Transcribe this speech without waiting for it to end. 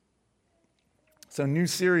So, new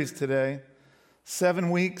series today, 7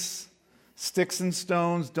 weeks, sticks and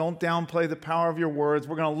stones, don't downplay the power of your words.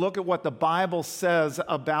 We're going to look at what the Bible says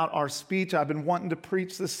about our speech. I've been wanting to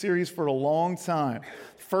preach this series for a long time.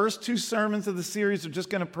 First 2 sermons of the series are just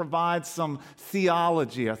going to provide some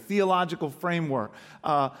theology, a theological framework,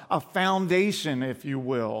 a foundation, if you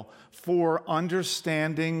will, for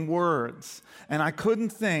understanding words. And I couldn't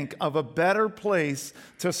think of a better place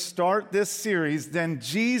to start this series than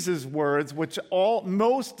Jesus' words, which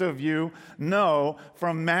most of you know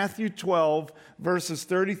from Matthew 12, verses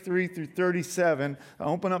 33 through 37.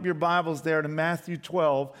 Open up your Bibles there to Matthew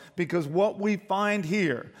 12, because what we find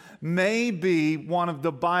here may be one of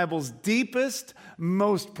the Bible's deepest,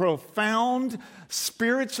 most profound,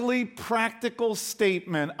 spiritually practical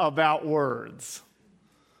statement about words.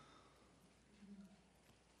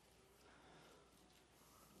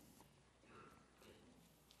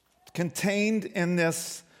 Contained in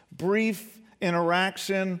this brief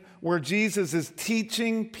interaction where Jesus is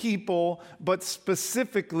teaching people, but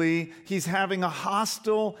specifically he's having a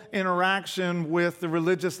hostile interaction with the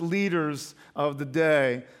religious leaders of the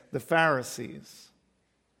day, the Pharisees.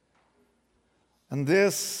 And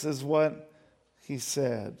this is what he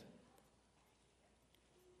said.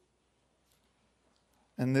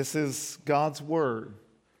 And this is God's word,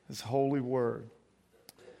 his holy word.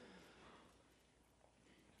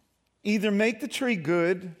 Either make the tree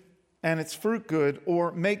good and its fruit good,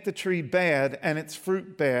 or make the tree bad and its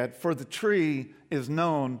fruit bad, for the tree is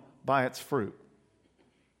known by its fruit.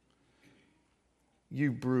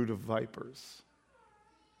 You brood of vipers.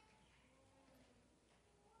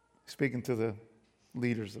 Speaking to the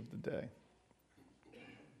leaders of the day.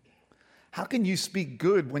 How can you speak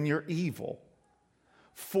good when you're evil?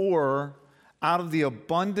 For out of the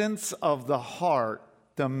abundance of the heart,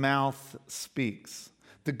 the mouth speaks.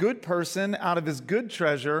 The good person out of his good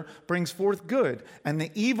treasure brings forth good, and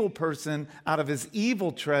the evil person out of his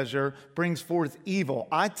evil treasure brings forth evil.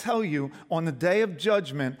 I tell you, on the day of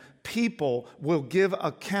judgment, people will give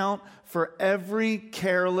account for every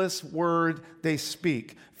careless word they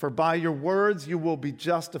speak. For by your words you will be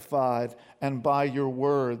justified, and by your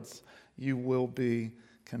words you will be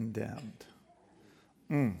condemned.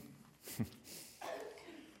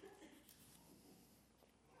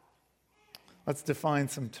 Let's define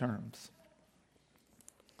some terms.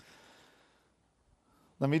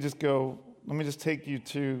 Let me just take you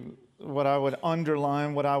to what I would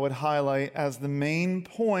underline, what I would highlight as the main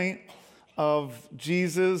point of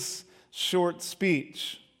Jesus' short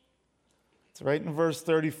speech. It's right in verse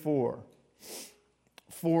 34.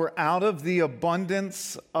 For out of the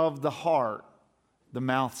abundance of the heart, the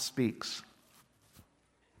mouth speaks.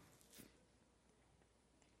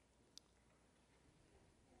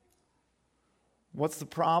 What's the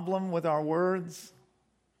problem with our words?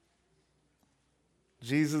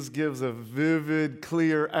 Jesus gives a vivid,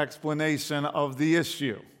 clear explanation of the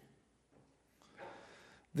issue.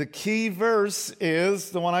 The key verse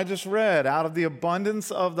is the one I just read. Out of the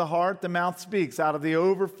abundance of the heart, the mouth speaks. Out of the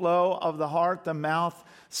overflow of the heart, the mouth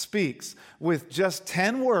speaks. With just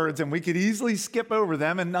 10 words, and we could easily skip over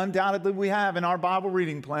them, and undoubtedly we have in our Bible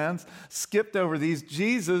reading plans skipped over these.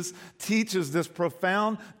 Jesus teaches this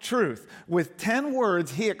profound truth. With 10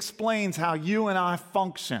 words, he explains how you and I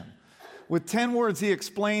function. With 10 words, he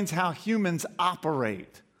explains how humans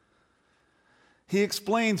operate. He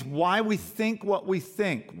explains why we think what we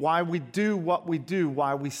think, why we do what we do,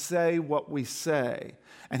 why we say what we say.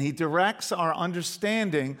 And he directs our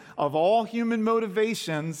understanding of all human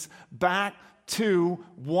motivations back to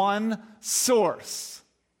one source: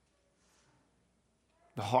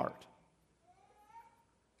 the heart.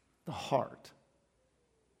 The heart.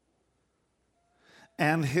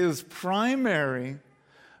 And his primary,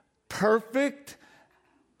 perfect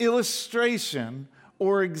illustration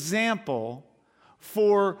or example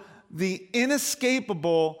for the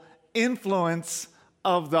inescapable influence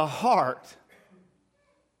of the heart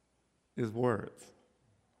is words.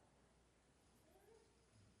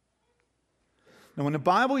 Now, when the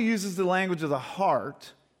Bible uses the language of the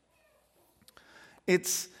heart,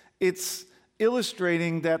 it's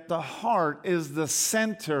illustrating that the heart is the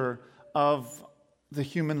center of the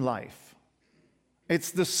human life.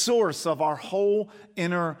 It's the source of our whole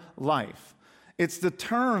inner life. It's the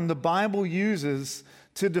term the Bible uses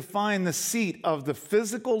to define the seat of the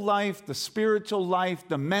physical life, the spiritual life,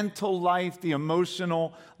 the mental life, the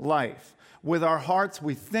emotional life. With our hearts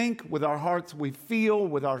we think, with our hearts we feel,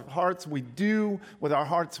 with our hearts we do, with our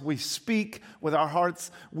hearts we speak, with our hearts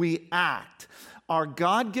we act. Our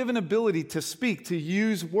God-given ability to speak, to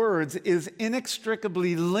use words, is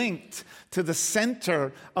inextricably linked to the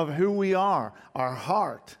center of who we are, our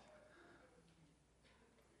heart.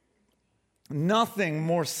 Nothing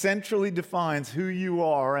more centrally defines who you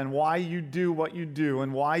are and why you do what you do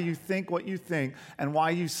and why you think what you think and why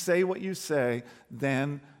you say what you say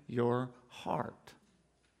than your heart.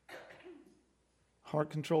 Heart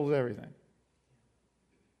controls everything.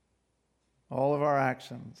 All of our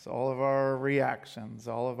actions, all of our reactions,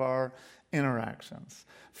 all of our interactions.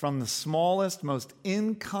 From the smallest, most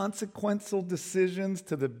inconsequential decisions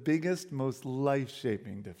to the biggest, most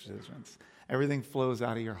life-shaping decisions. Everything flows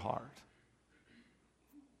out of your heart.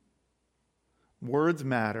 Words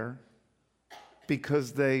matter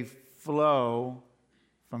because they flow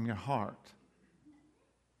from your heart.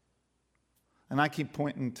 And I keep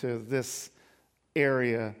pointing to this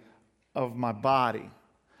area of my body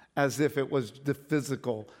as if it was the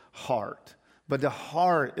physical heart. But the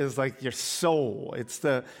heart is like your soul. It's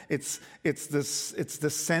the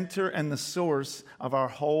center and the source of our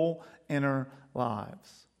whole inner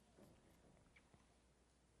lives.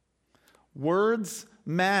 Words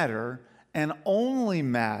matter and only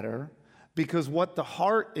matter because what the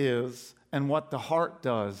heart is and what the heart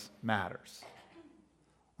does matters.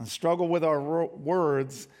 The struggle with our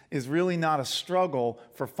words is really not a struggle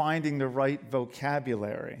for finding the right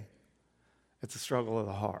vocabulary. It's a struggle of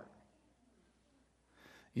the heart.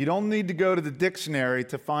 You don't need to go to the dictionary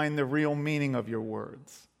to find the real meaning of your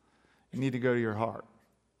words. You need to go to your heart.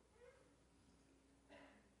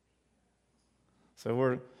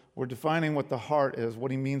 So we're defining what the heart is, what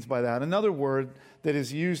he means by that. Another word that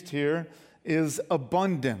is used here is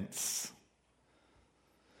abundance.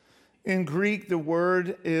 In Greek, the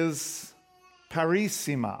word is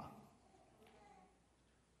parissima,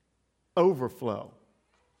 overflow.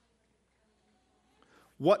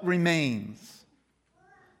 What remains?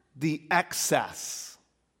 The excess.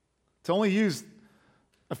 It's only used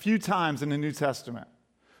a few times in the New Testament.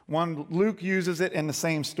 One, Luke uses it in the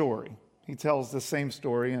same story. He tells the same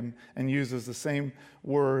story and uses the same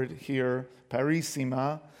word here,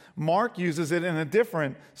 parissima. Mark uses it in a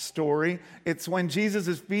different story. It's when Jesus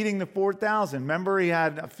is feeding the 4,000. Remember, he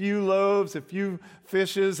had a few loaves, a few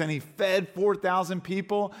fishes, and he fed 4,000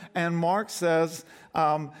 people. And Mark says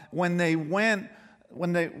when they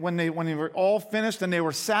were all finished and they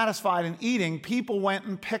were satisfied in eating, people went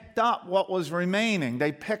and picked up what was remaining.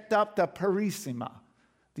 They picked up the parissima,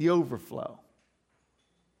 the overflow.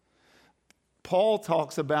 Paul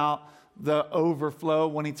talks about the overflow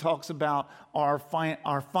when he talks about our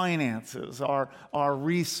finances, our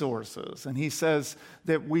resources. And he says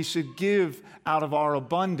that we should give out of our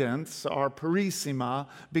abundance, our parissima,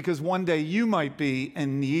 because one day you might be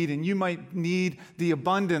in need and you might need the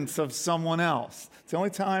abundance of someone else. It's the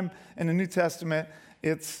only time in the New Testament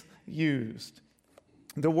it's used.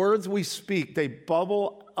 The words we speak, they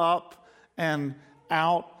bubble up and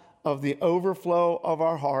out of the overflow of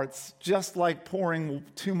our hearts, just like pouring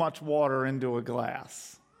too much water into a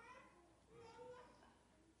glass.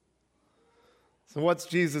 So what's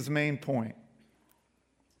Jesus' main point?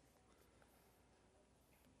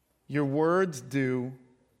 Your words do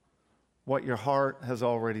what your heart has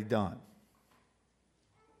already done.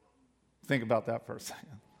 Think about that for a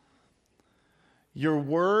second. Your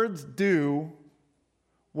words do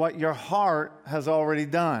what your heart has already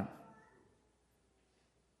done.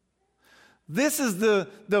 This is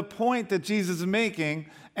the point that Jesus is making,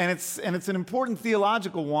 and it's an important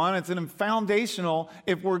theological one. It's an foundational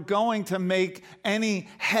if we're going to make any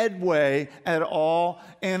headway at all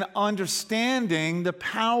in understanding the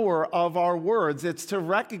power of our words. It's to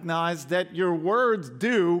recognize that your words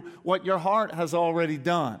do what your heart has already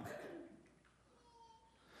done.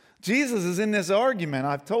 Jesus is in this argument.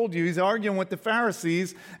 I've told you, he's arguing with the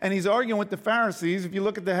Pharisees, and he's arguing with the Pharisees. If you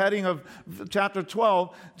look at the heading of chapter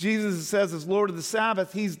 12, Jesus says as Lord of the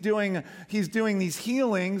Sabbath, he's doing these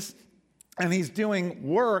healings, and he's doing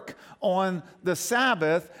work on the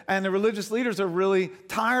Sabbath, and the religious leaders are really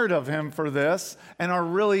tired of him for this and are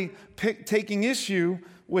really taking issue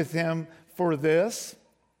with him for this.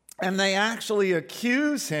 And they actually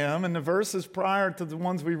accuse him, in the verses prior to the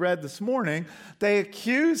ones we read this morning, they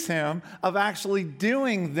accuse him of actually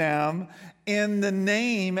doing them in the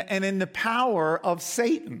name and in the power of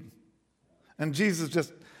Satan. And Jesus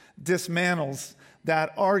just dismantles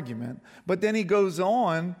that argument. But then he goes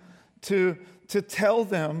on to tell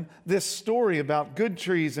them this story about good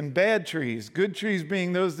trees and bad trees. Good trees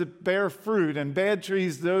being those that bear fruit, and bad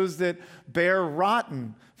trees those that bear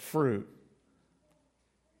rotten fruit.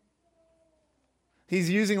 He's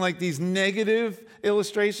using like these negative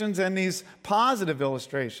illustrations and these positive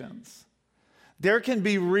illustrations. There can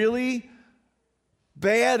be really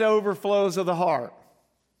bad overflows of the heart.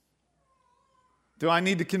 Do I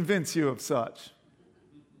need to convince you of such?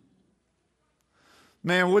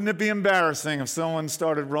 Man, wouldn't it be embarrassing if someone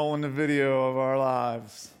started rolling the video of our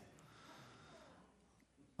lives?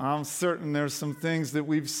 I'm certain there's some things that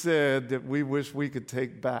we've said that we wish we could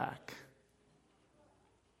take back.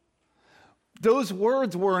 Those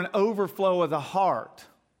words were an overflow of the heart.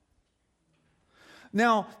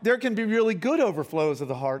 Now, there can be really good overflows of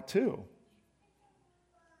the heart too.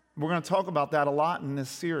 We're going to talk about that a lot in this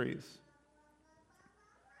series.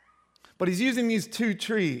 But he's using these two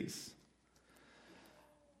trees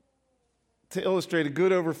to illustrate a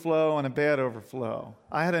good overflow and a bad overflow.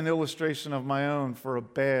 I had an illustration of my own for a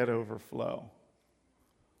bad overflow.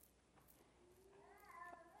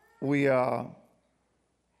 We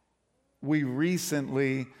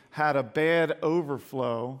recently had a bad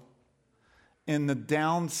overflow in the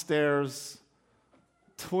downstairs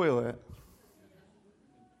toilet.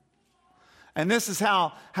 And this is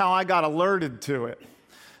how I got alerted to it.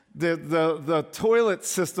 The toilet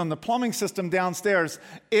system, the plumbing system downstairs,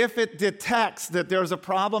 if it detects that there's a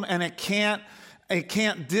problem and it can't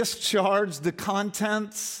discharge the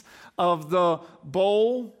contents of the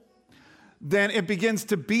bowl, then it begins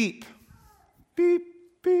to beep. Beep,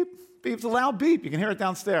 beep, beep. It's a loud beep. You can hear it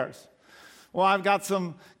downstairs. Well, I've got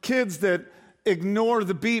some kids that ignore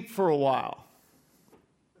the beep for a while.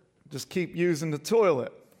 Just keep using the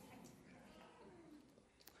toilet.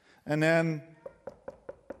 And then,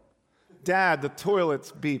 Dad, the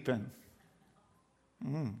toilet's beeping.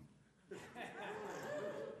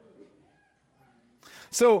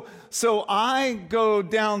 So I go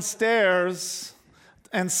downstairs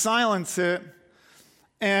and silence it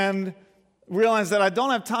and realize that I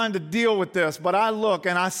don't have time to deal with this, but I look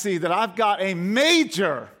and I see that I've got a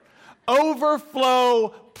major overflow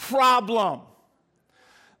problem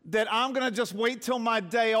that I'm going to just wait till my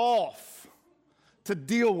day off to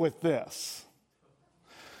deal with this.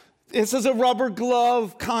 This is a rubber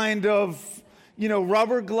glove kind of,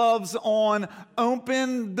 rubber gloves on,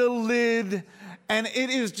 open the lid, and it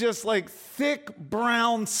is just like thick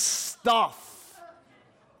brown stuff.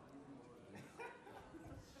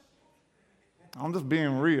 I'm just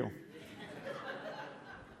being real.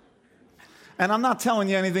 And I'm not telling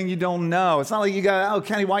you anything you don't know. It's not like you got, oh,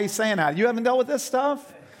 Kenny, why are you saying that? You haven't dealt with this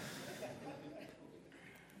stuff?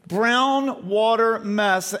 Brown water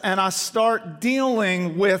mess, and I start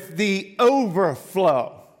dealing with the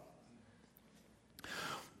overflow.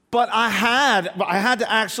 But I had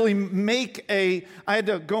to actually I had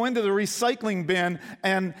to go into the recycling bin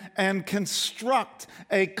and construct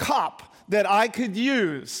a cup that I could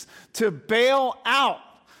use to bail out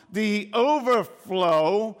the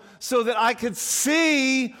overflow so that I could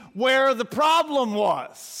see where the problem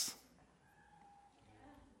was.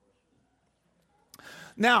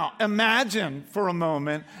 Now, imagine for a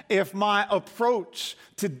moment if my approach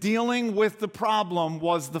to dealing with the problem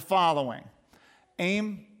was the following.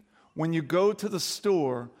 Aim, when you go to the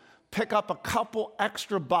store, pick up a couple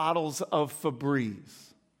extra bottles of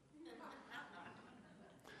Febreze.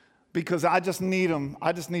 Because I just need them.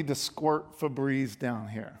 I just need to squirt Febreze down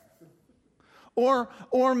here.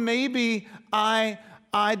 Or maybe I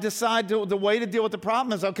decide the way to deal with the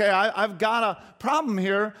problem is, okay, I've got a problem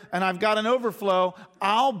here and I've got an overflow.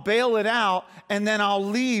 I'll bail it out and then I'll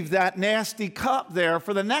leave that nasty cup there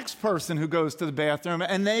for the next person who goes to the bathroom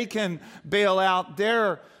and they can bail out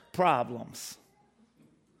their problems.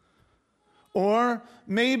 Or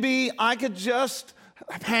maybe I could just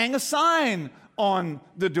hang a sign on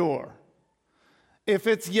the door. If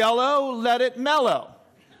it's yellow, let it mellow.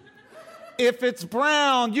 If it's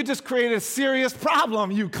brown, you just created a serious problem,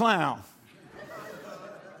 you clown.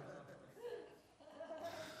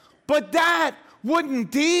 But that wouldn't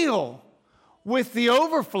deal with the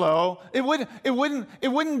overflow. It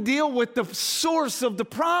wouldn't deal with the source of the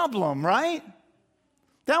problem, right?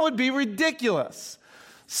 That would be ridiculous.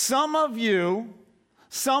 Some of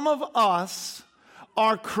us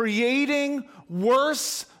are creating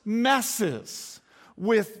worse messes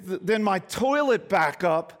than my toilet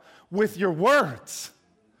backup with your words.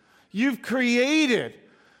 You've created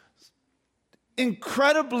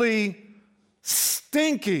incredibly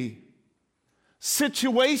stinky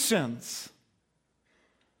situations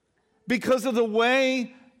because of the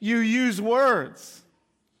way you use words.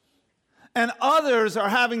 And others are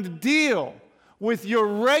having to deal with your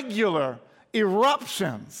regular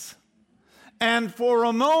eruptions. And for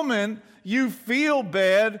a moment, you feel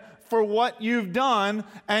bad for what you've done,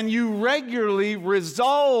 and you regularly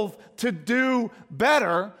resolve to do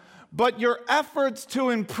better, but your efforts to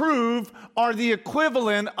improve are the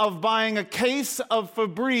equivalent of buying a case of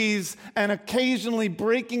Febreze and occasionally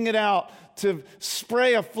breaking it out to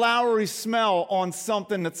spray a flowery smell on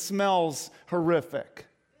something that smells horrific.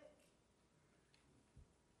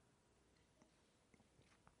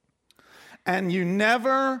 And you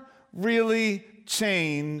never really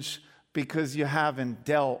change because you haven't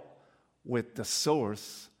dealt with the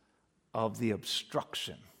source of the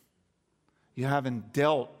obstruction. You haven't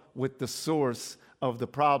dealt with the source of the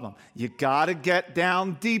problem. You got to get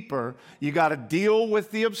down deeper. You got to deal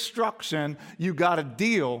with the obstruction. You got to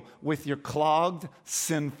deal with your clogged,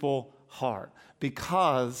 sinful heart,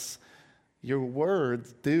 because your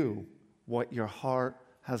words do what your heart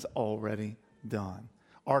has already done.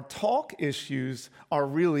 Our talk issues are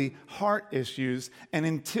really heart issues, and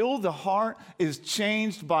until the heart is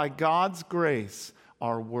changed by God's grace,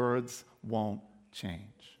 our words won't change.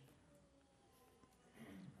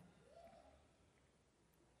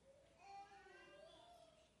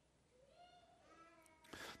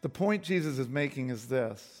 The point Jesus is making is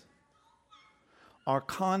this: our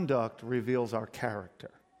conduct reveals our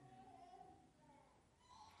character.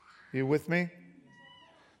 You with me?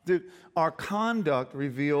 Our conduct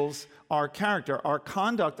reveals our character. Our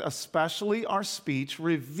conduct, especially our speech,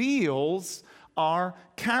 reveals our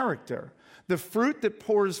character. The fruit that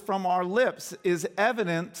pours from our lips is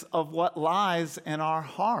evidence of what lies in our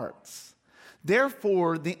hearts.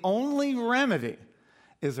 Therefore, the only remedy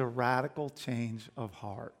is a radical change of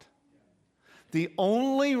heart. The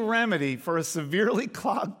only remedy for a severely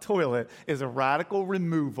clogged toilet is a radical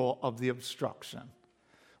removal of the obstruction.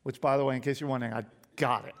 Which, by the way, in case you're wondering, I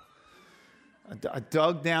got it. I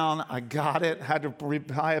dug down, I got it, had to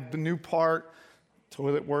buy a new part,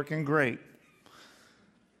 toilet working great.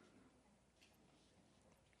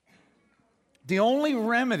 The only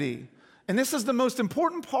remedy, and this is the most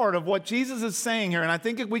important part of what Jesus is saying here, and I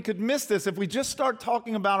think we could miss this if we just start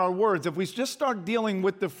talking about our words, if we just start dealing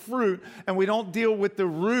with the fruit and we don't deal with the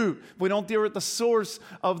root, we don't deal with the source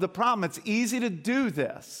of the problem. It's easy to do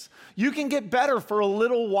this. You can get better for a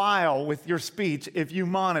little while with your speech if you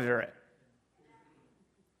monitor it.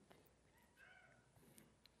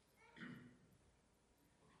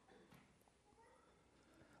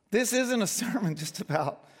 This isn't a sermon just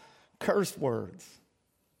about curse words.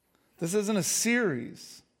 This isn't a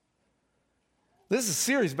series. This is a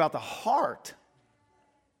series about the heart.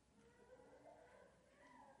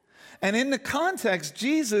 And in the context,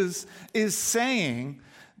 Jesus is saying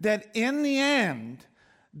that in the end,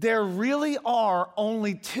 there really are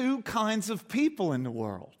only two kinds of people in the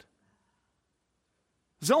world.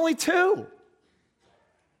 There's only two.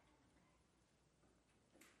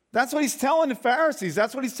 That's what he's telling the Pharisees.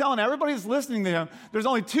 That's what he's telling everybody who's listening to him. There's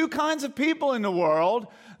only two kinds of people in the world.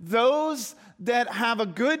 Those that have a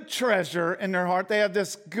good treasure in their heart. They have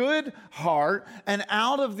this good heart, and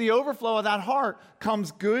out of the overflow of that heart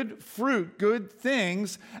comes good fruit, good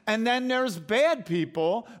things. And then there's bad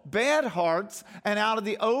people, bad hearts, and out of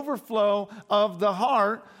the overflow of the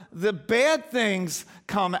heart, the bad things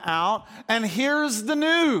come out. And here's the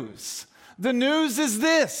news. The news is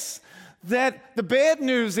this: that the bad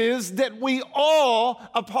news is that we all,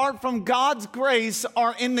 apart from God's grace,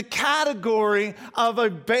 are in the category of a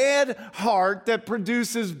bad heart that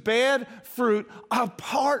produces bad fruit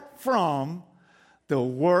apart from the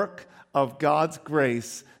work of God's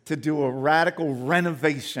grace to do a radical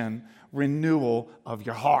renovation, renewal of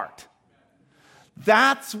your heart.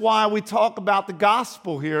 That's why we talk about the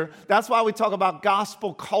gospel here. That's why we talk about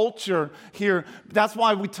gospel culture here. That's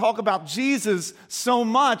why we talk about Jesus so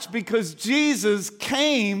much, because Jesus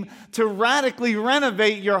came to radically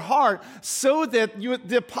renovate your heart so that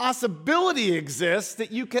the possibility exists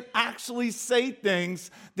that you can actually say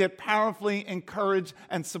things that powerfully encourage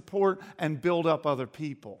and support and build up other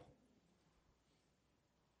people.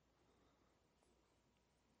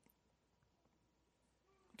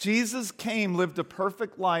 Jesus came, lived a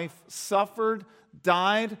perfect life, suffered,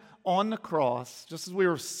 died on the cross, just as we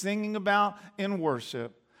were singing about in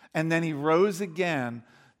worship, and then he rose again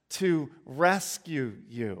to rescue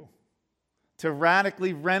you, to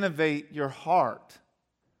radically renovate your heart.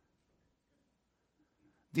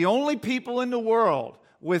 The only people in the world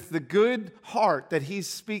with the good heart that he's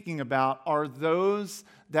speaking about are those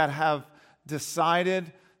that have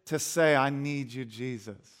decided to say, I need you,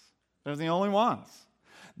 Jesus. They're the only ones.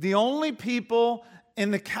 The only people in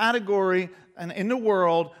the category and in the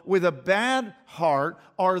world with a bad heart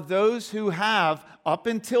are those who have, up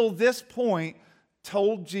until this point,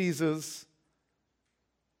 told Jesus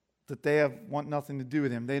that they want nothing to do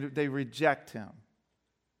with him. They reject him.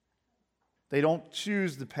 They don't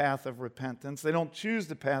choose the path of repentance. They don't choose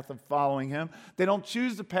the path of following him. They don't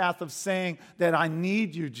choose the path of saying that I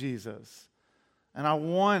need you, Jesus, and I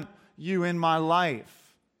want you in my life.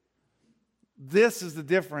 This is the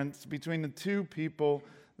difference between the two people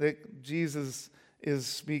that Jesus is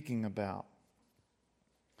speaking about.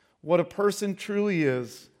 What a person truly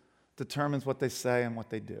is determines what they say and what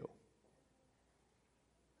they do.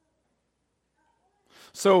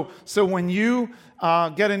 So when you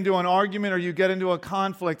get into an argument or you get into a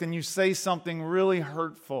conflict and you say something really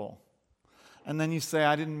hurtful, and then you say,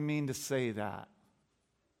 I didn't mean to say that.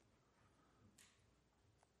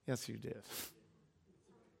 Yes, you did.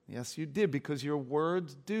 Yes, you did, because your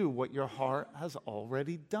words do what your heart has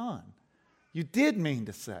already done. You did mean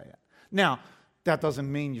to say it. Now, that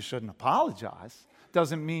doesn't mean you shouldn't apologize.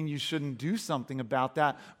 Doesn't mean you shouldn't do something about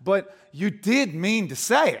that. But you did mean to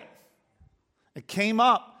say it. It came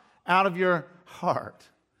up out of your heart.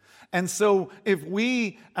 And so if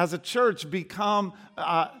we as a church become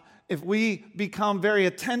very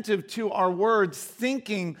attentive to our words,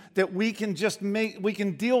 thinking that we can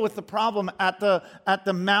deal with the problem at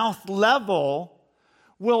the mouth level,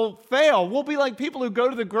 we'll fail. We'll be like people who go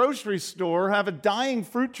to the grocery store, have a dying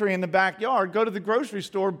fruit tree in the backyard, go to the grocery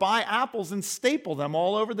store, buy apples and staple them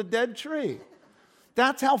all over the dead tree.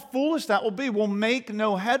 That's how foolish that will be. We'll make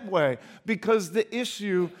no headway because the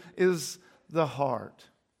issue is the heart.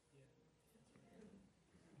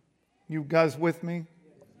 You guys with me?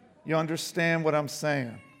 You understand what I'm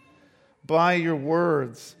saying? By your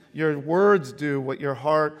words do what your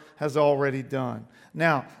heart has already done.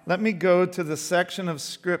 Now, let me go to the section of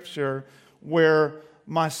Scripture where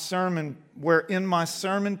in my sermon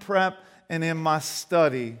prep and in my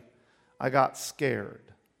study, I got scared.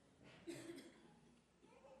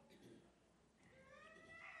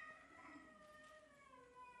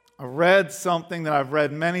 I read something that I've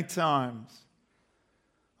read many times,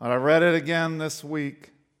 and I read it again this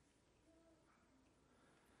week.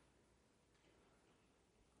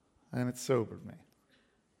 And it sobered me.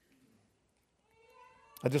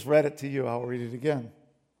 I just read it to you. I'll read it again.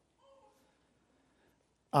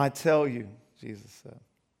 I tell you, Jesus said,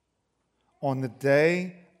 on the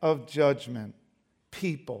day of judgment,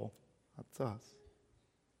 people, that's us,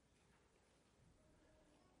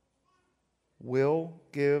 will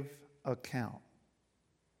give account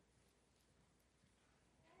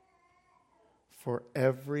for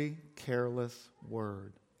every careless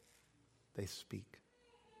word they speak.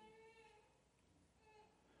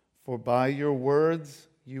 For by your words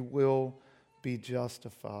you will be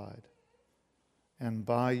justified, and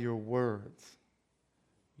by your words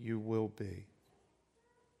you will be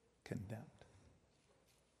condemned.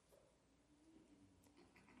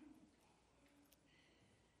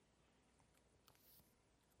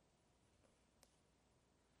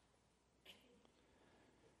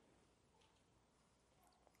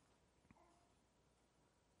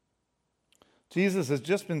 Jesus has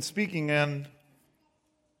just been speaking in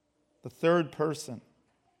the third person.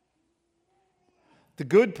 The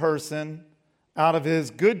good person out of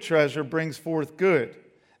his good treasure brings forth good,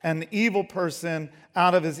 and the evil person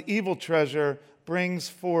out of his evil treasure brings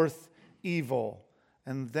forth evil.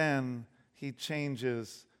 And then he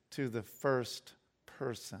changes to the first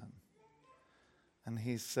person. And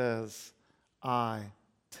he says, I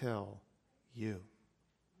tell you.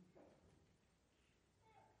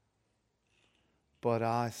 But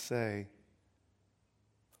I say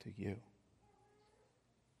to you.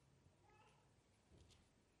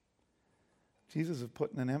 Jesus is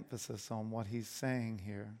putting an emphasis on what he's saying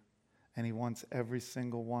here, and he wants every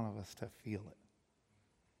single one of us to feel it.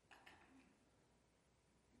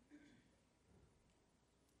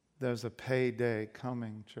 There's a payday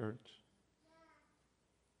coming, church.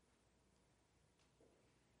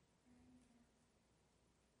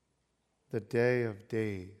 The day of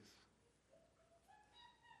days.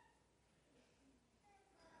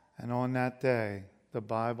 And on that day, the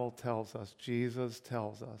Bible tells us, Jesus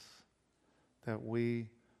tells us, that we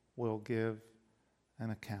will give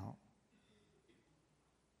an account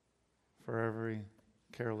for every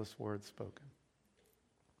careless word spoken.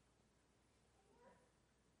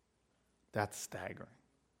 That's staggering.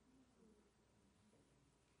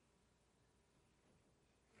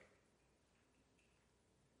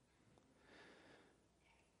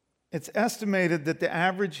 It's estimated that the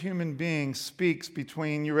average human being speaks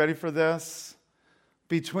between, you ready for this?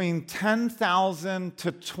 Between 10,000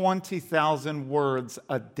 to 20,000 words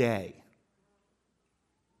a day.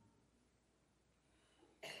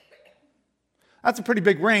 That's a pretty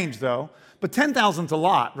big range, though. But 10,000's a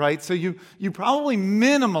lot, right? So you probably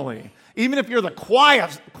minimally, even if you're the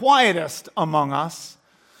quietest among us,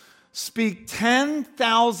 speak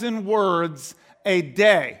 10,000 words a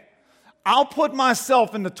day. I'll put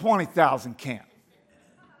myself in the 20,000 camp.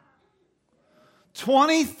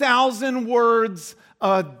 20,000 words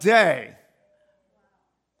a day.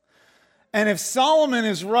 And if Solomon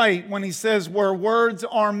is right when he says where words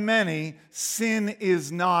are many, sin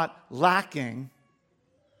is not lacking,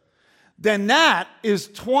 then that is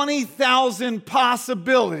 20,000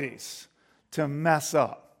 possibilities to mess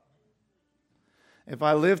up. If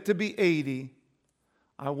I live to be 80,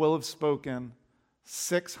 I will have spoken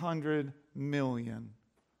 600 million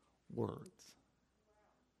words.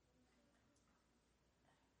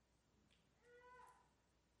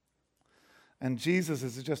 And Jesus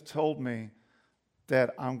has just told me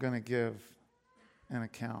that I'm going to give an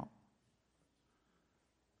account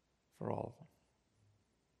for all of them.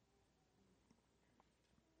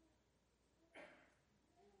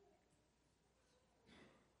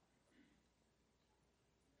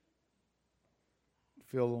 I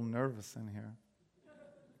feel a little nervous in here.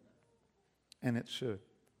 And it should.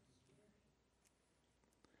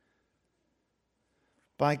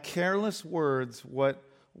 By careless words, what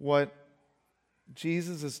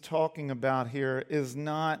Jesus is talking about here is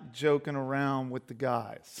not joking around with the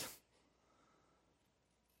guys.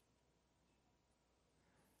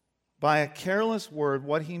 By a careless word,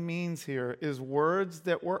 what he means here is words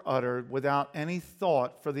that were uttered without any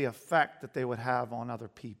thought for the effect that they would have on other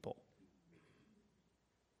people.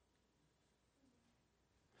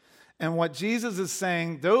 And what Jesus is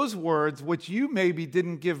saying, those words which you maybe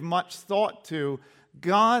didn't give much thought to,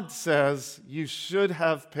 God says you should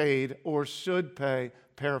have paid or should pay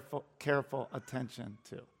careful attention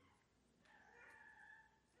to.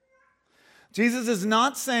 Jesus is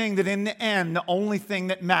not saying that in the end, the only thing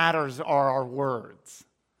that matters are our words.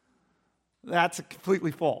 That's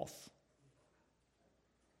completely false.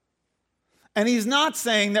 And he's not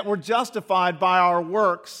saying that we're justified by our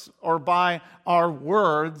works or by our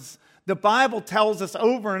words. The Bible tells us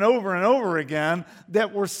over and over and over again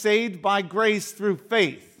that we're saved by grace through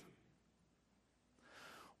faith.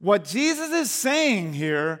 What Jesus is saying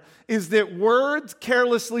here is that words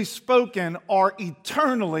carelessly spoken are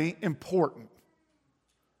eternally important.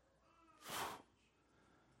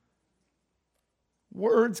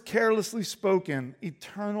 Words carelessly spoken,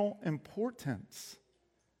 eternal importance.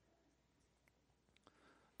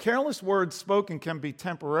 Careless words spoken can be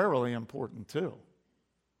temporarily important too.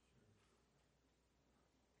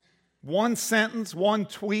 One sentence, one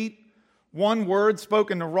tweet, one word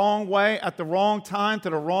spoken the wrong way at the wrong time to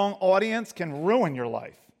the wrong audience can ruin your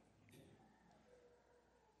life.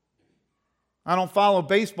 I don't follow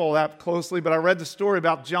baseball that closely, but I read the story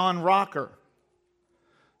about John Rocker.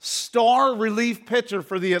 Star relief pitcher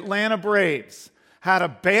for the Atlanta Braves. Had a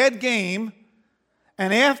bad game,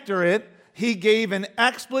 and after it, he gave an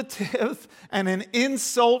expletive and an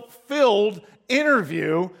insult-filled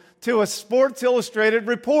interview to a Sports Illustrated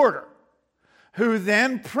reporter, who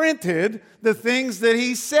then printed the things that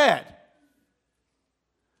he said.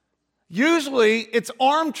 Usually, it's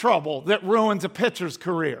arm trouble that ruins a pitcher's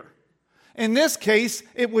career. In this case,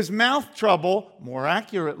 it was mouth trouble, more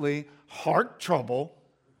accurately, heart trouble.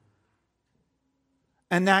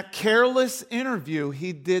 And that careless interview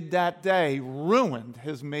he did that day ruined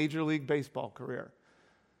his Major League Baseball career.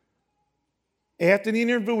 After the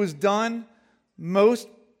interview was done, most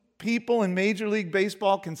people in Major League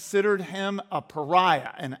Baseball considered him a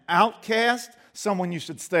pariah, an outcast, someone you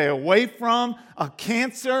should stay away from, a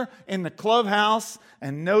cancer in the clubhouse,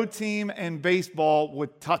 and no team in baseball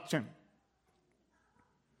would touch him.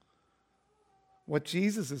 What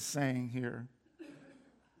Jesus is saying here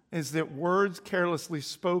is that words carelessly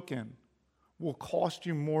spoken will cost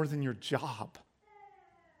you more than your job.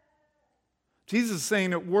 Jesus is saying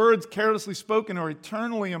that words carelessly spoken are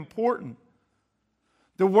eternally important.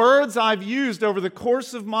 The words I've used over the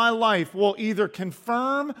course of my life will either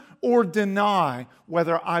confirm or deny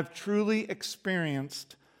whether I've truly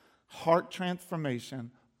experienced heart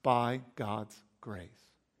transformation by God's grace.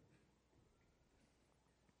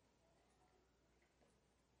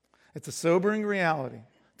 It's a sobering reality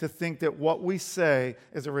to think that what we say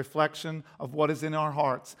is a reflection of what is in our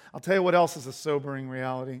hearts. I'll tell you what else is a sobering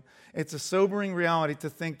reality. It's a sobering reality to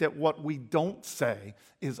think that what we don't say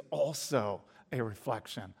is also a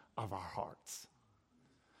reflection of our hearts.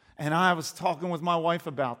 And I was talking with my wife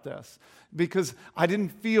about this because I didn't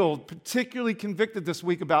feel particularly convicted this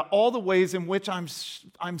week about all the ways in which I'm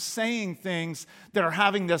saying things that are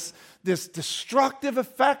having this destructive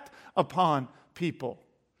effect upon people.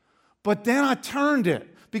 But then I turned it,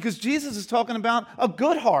 because Jesus is talking about a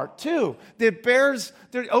good heart too, that bears,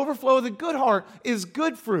 the overflow of the good heart is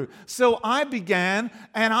good fruit. So I began,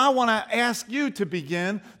 and I want to ask you to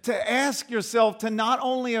begin to ask yourself to not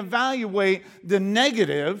only evaluate the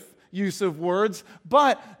negative use of words,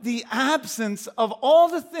 but the absence of all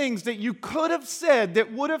the things that you could have said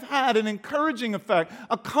that would have had an encouraging effect,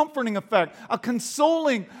 a comforting effect, a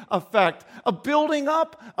consoling effect, a building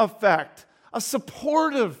up effect, a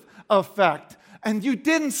supportive effect, and you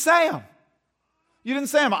didn't say them. You didn't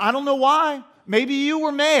say them. I don't know why. Maybe you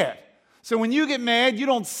were mad. So when you get mad, you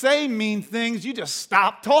don't say mean things. You just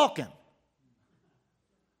stop talking.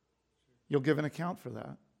 You'll give an account for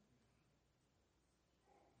that.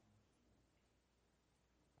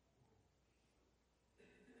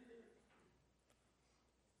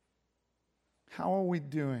 How are we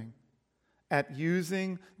doing at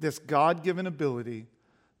using this God-given ability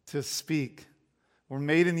to speak? We're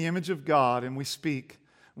made in the image of God and we speak.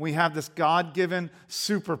 We have this God-given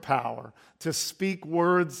superpower to speak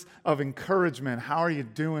words of encouragement. How are you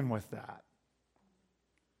doing with that?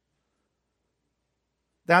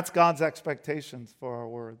 That's God's expectations for our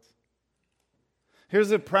words.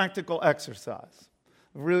 Here's a practical exercise.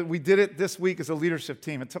 We did it this week as a leadership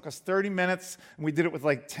team. It took us 30 minutes, and we did it with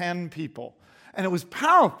like 10 people. And it was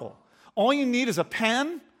powerful. All you need is a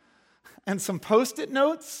pen and some Post-it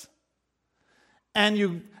notes, and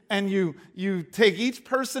you take each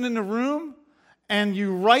person in the room and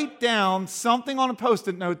you write down something on a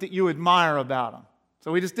Post-it note that you admire about them.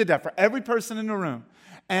 So we just did that for every person in the room.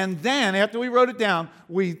 And then, after we wrote it down,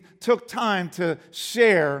 we took time to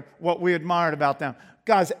share what we admired about them.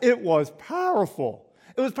 Guys, it was powerful.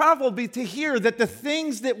 It was powerful to hear that the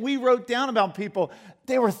things that we wrote down about people,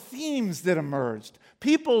 they were themes that emerged.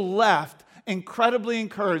 People left incredibly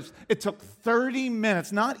encouraged. It took 30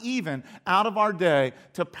 minutes, not even, out of our day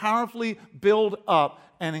to powerfully build up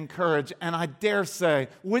and encourage. And I dare say,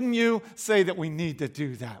 wouldn't you say that we need to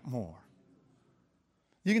do that more?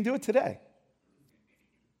 You can do it today.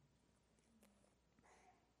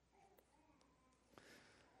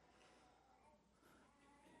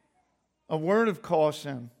 A word of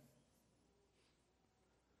caution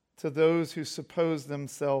to those who suppose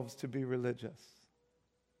themselves to be religious.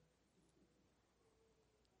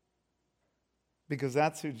 Because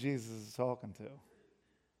that's who Jesus is talking to.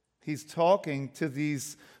 He's talking to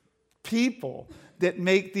these people that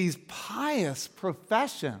make these pious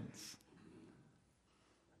professions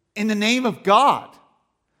in the name of God.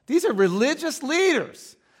 These are religious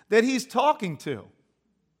leaders that he's talking to.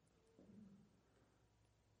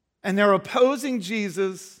 And they're opposing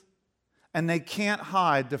Jesus, and they can't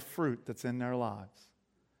hide the fruit that's in their lives.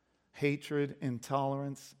 Hatred,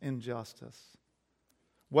 intolerance, injustice.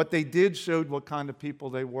 What they did showed what kind of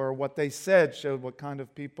people they were. What they said showed what kind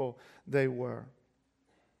of people they were.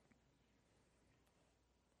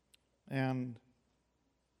 And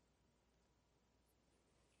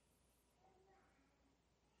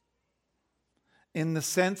in the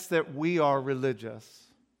sense that we are religious,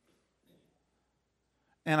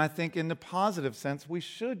 and I think in the positive sense, we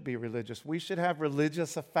should be religious. We should have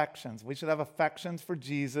religious affections. We should have affections for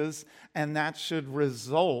Jesus, and that should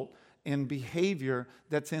result in behavior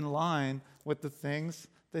that's in line with the things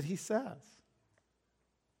that he says.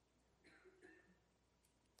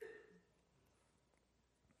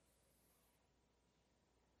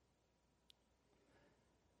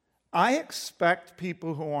 I expect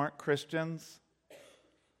people who aren't Christians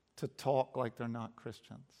to talk like they're not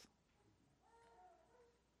Christians.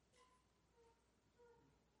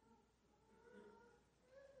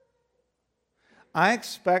 I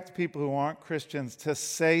expect people who aren't Christians to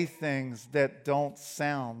say things that don't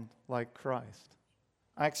sound like Christ.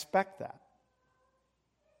 I expect that.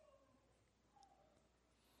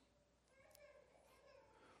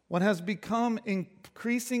 What has become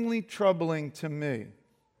increasingly troubling to me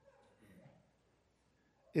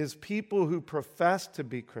is people who profess to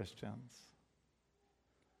be Christians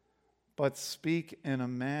but speak in a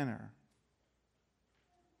manner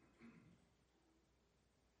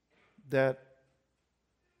that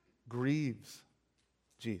grieves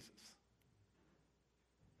Jesus.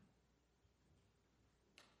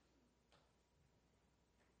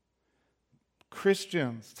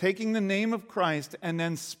 Christians taking the name of Christ and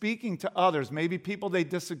then speaking to others, maybe people they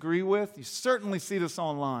disagree with. You certainly see this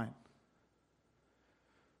online.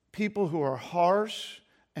 People who are harsh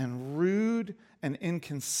and rude and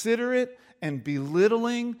inconsiderate and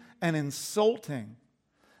belittling and insulting.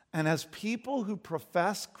 And as people who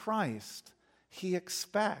profess Christ, he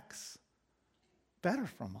expects better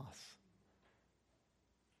from us.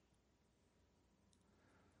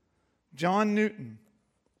 John Newton,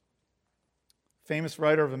 famous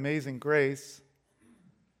writer of Amazing Grace,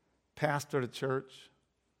 pastored a church,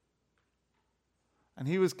 and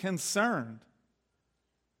he was concerned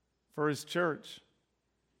for his church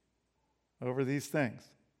over these things.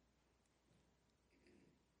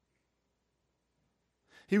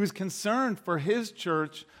 He was concerned for his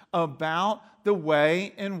church about the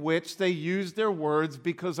way in which they use their words,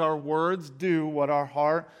 because our words do what our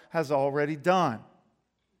heart has already done.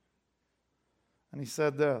 And he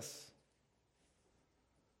said this: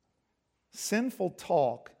 Sinful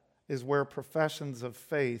talk is where professions of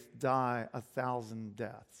faith die 1,000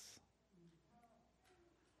 deaths.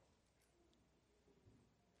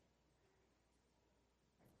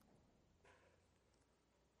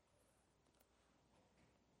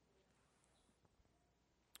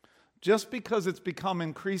 Just because it's become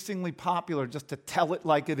increasingly popular just to tell it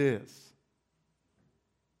like it is,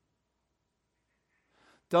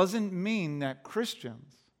 doesn't mean that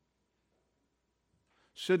Christians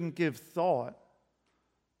shouldn't give thought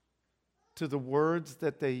to the words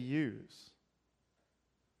that they use.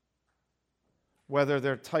 Whether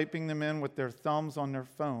they're typing them in with their thumbs on their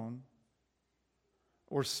phone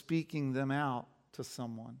or speaking them out to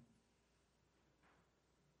someone.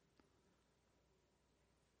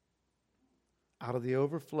 Out of the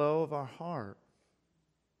overflow of our heart,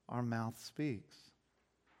 our mouth speaks.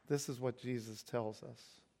 This is what Jesus tells us.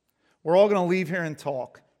 We're all going to leave here and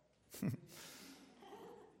talk.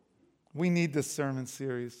 We need this sermon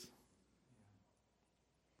series.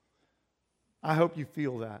 I hope you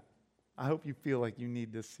feel that. I hope you feel like you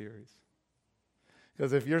need this series.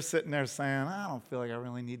 Because if you're sitting there saying, I don't feel like I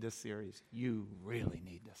really need this series, you really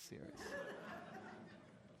need this series.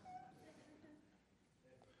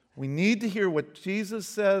 We need to hear what Jesus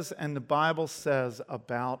says and the Bible says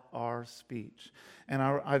about our speech. And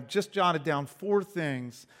I've just jotted down 4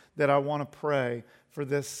 things that I want to pray for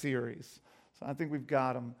this series. So I think we've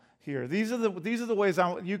got them here. These are the ways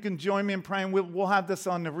you can join me in praying. We'll have this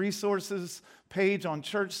on the resources page on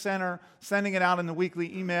Church Center, sending it out in the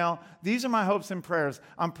weekly email. These are my hopes and prayers.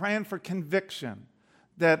 I'm praying for conviction.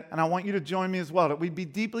 And I want you to join me as well, that we'd be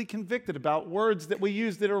deeply convicted about words that we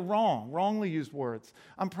use that are wrongly used words.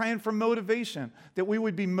 I'm praying for motivation, that we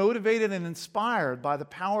would be motivated and inspired by the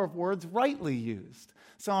power of words rightly used.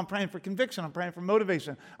 So I'm praying for conviction, I'm praying for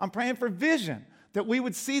motivation, I'm praying for vision, that we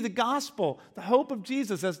would see the gospel, the hope of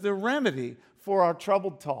Jesus as the remedy for our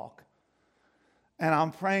troubled talk. And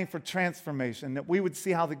I'm praying for transformation, that we would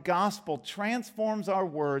see how the gospel transforms our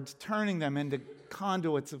words, turning them into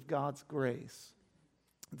conduits of God's grace.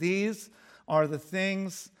 These are the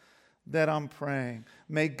things that I'm praying.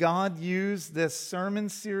 May God use this sermon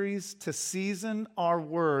series to season our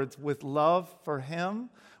words with love for Him,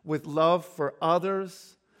 with love for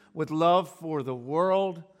others, with love for the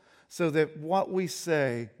world, so that what we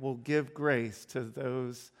say will give grace to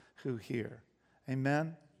those who hear.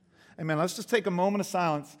 Amen? Amen. Let's just take a moment of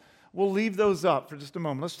silence. We'll leave those up for just a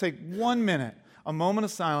moment. Let's take 1 minute, a moment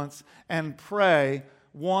of silence, and pray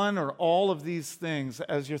one or all of these things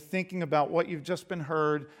as you're thinking about what you've just been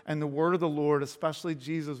heard and the word of the Lord, especially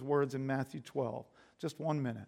Jesus' words in Matthew 12. Just 1 minute.